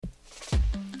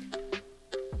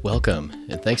Welcome,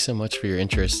 and thanks so much for your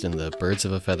interest in the Birds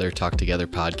of a Feather Talk Together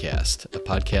podcast, a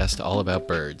podcast all about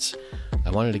birds.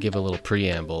 I wanted to give a little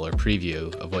preamble or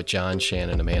preview of what John,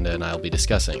 Shannon, Amanda, and I will be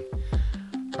discussing.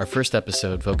 Our first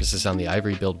episode focuses on the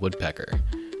ivory-billed woodpecker.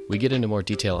 We get into more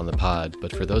detail on the pod,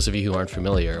 but for those of you who aren't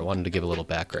familiar, I wanted to give a little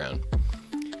background.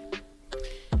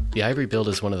 The ivory-billed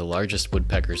is one of the largest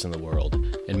woodpeckers in the world,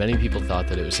 and many people thought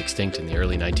that it was extinct in the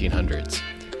early 1900s.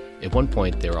 At one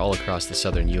point, they were all across the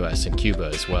southern U.S. and Cuba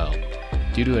as well.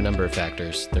 Due to a number of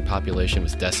factors, their population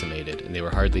was decimated and they were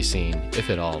hardly seen,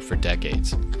 if at all, for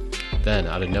decades. Then,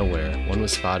 out of nowhere, one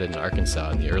was spotted in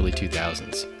Arkansas in the early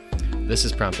 2000s. This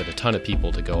has prompted a ton of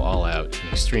people to go all out in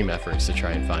extreme efforts to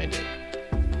try and find it.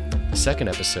 The second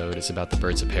episode is about the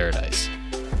birds of paradise.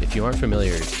 If you aren't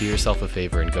familiar, do yourself a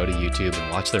favor and go to YouTube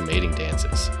and watch their mating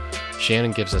dances.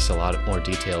 Shannon gives us a lot more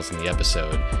details in the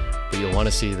episode, but you'll want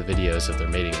to see the videos of their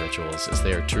mating rituals as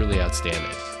they are truly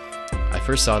outstanding. I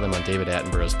first saw them on David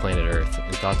Attenborough's Planet Earth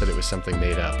and thought that it was something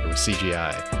made up or was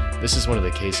CGI. This is one of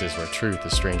the cases where truth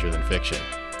is stranger than fiction.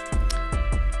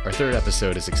 Our third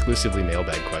episode is exclusively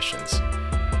mailbag questions.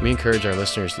 We encourage our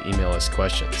listeners to email us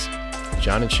questions.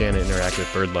 John and Shannon interact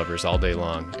with bird lovers all day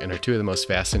long and are two of the most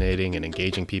fascinating and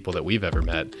engaging people that we've ever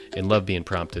met and love being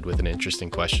prompted with an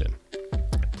interesting question.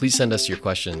 Please send us your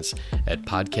questions at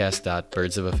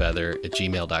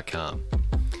podcast.birdsofaFeather@gmail.com.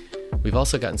 We've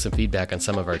also gotten some feedback on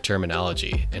some of our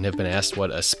terminology and have been asked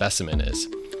what a specimen is.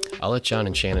 I'll let John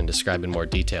and Shannon describe in more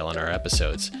detail on our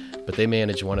episodes, but they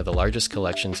manage one of the largest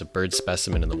collections of bird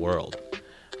specimen in the world.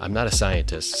 I'm not a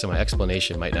scientist, so my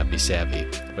explanation might not be savvy,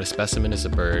 but a specimen is a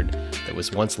bird that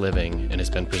was once living and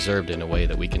has been preserved in a way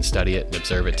that we can study it and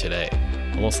observe it today,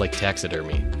 almost like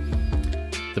taxidermy.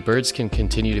 The birds can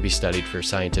continue to be studied for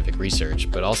scientific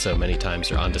research, but also many times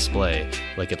are on display,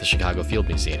 like at the Chicago Field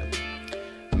Museum.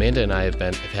 Amanda and I have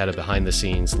had a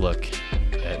behind-the-scenes look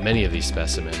at many of these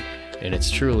specimens, and it's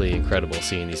truly incredible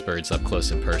seeing these birds up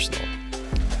close and personal.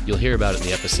 You'll hear about it in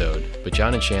the episode, but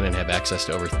John and Shannon have access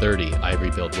to over 30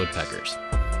 ivory-billed woodpeckers.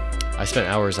 I spent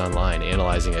hours online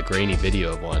analyzing a grainy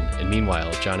video of one, and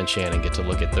meanwhile, John and Shannon get to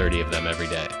look at 30 of them every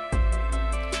day.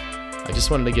 I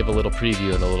just wanted to give a little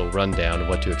preview and a little rundown of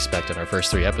what to expect in our first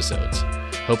 3 episodes.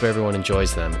 Hope everyone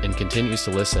enjoys them and continues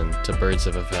to listen to Birds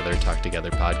of a Feather Talk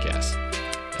Together podcast.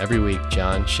 Every week,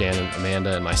 John, Shannon,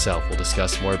 Amanda, and myself will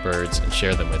discuss more birds and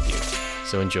share them with you.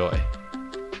 So enjoy.